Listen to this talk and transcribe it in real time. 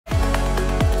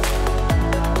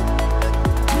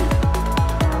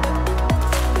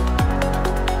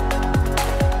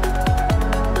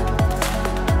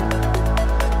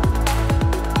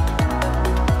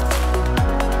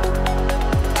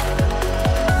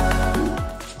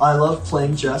I love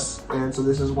playing chess, and so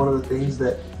this is one of the things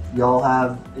that y'all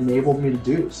have enabled me to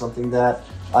do, something that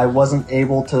I wasn't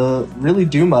able to really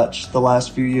do much the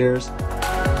last few years.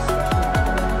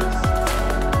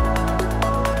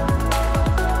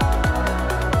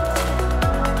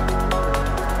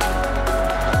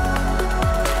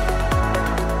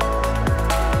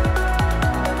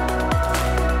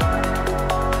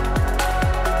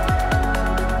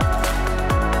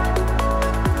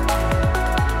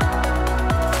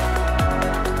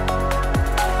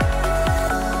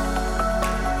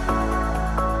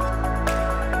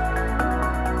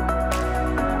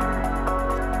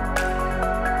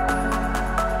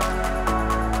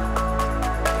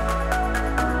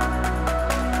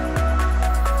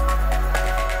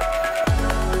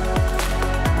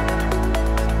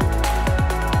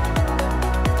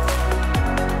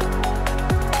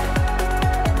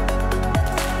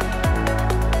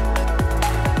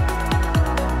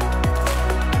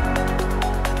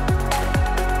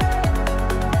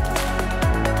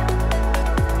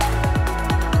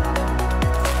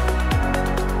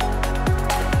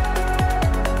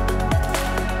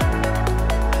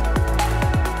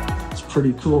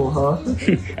 Pretty cool, huh?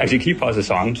 Actually, can you pause the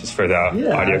song just for the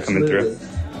audio coming through?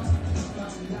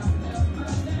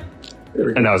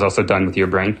 And that was also done with your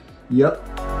brain? Yep.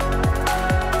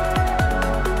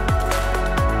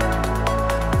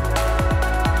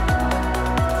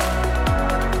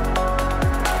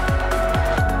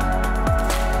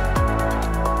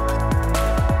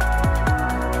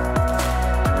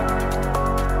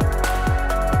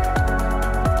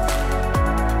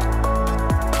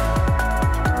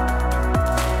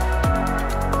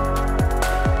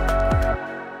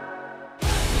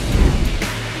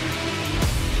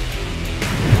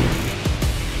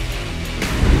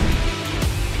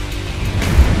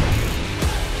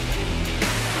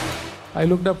 I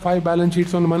looked up 5 balance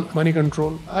sheets on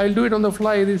Moneycontrol. I'll do it on the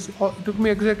fly. It took me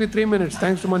exactly 3 minutes,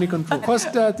 thanks to Moneycontrol. First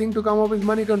thing to come up is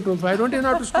Moneycontrol, so I don't even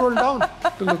have to scroll down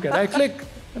to look at it. I click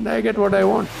and I get what I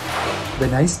want.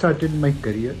 When I started my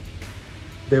career,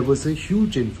 there was a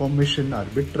huge information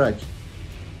arbitrage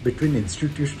between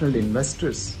institutional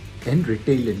investors and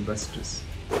retail investors.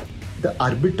 The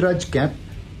arbitrage gap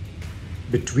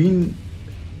between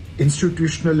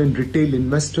institutional and retail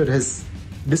investor has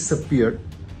disappeared,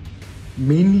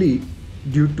 mainly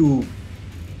due to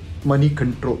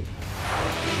Moneycontrol.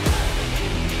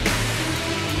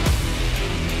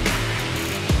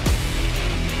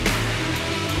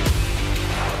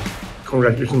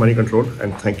 Congratulations, Moneycontrol,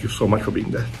 and thank you so much for being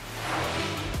there.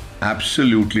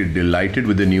 Absolutely delighted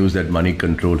with the news that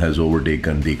Moneycontrol has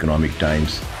overtaken the Economic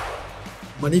Times.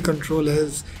 Moneycontrol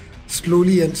has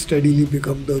slowly and steadily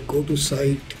become the go-to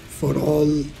site for all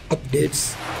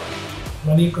updates.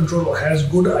 Moneycontrol has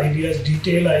good ideas,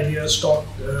 detailed ideas, stock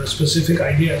specific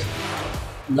ideas.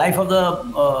 Life of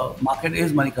the market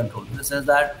is Moneycontrol in the sense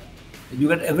that you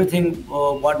get everything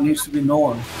what needs to be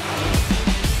known.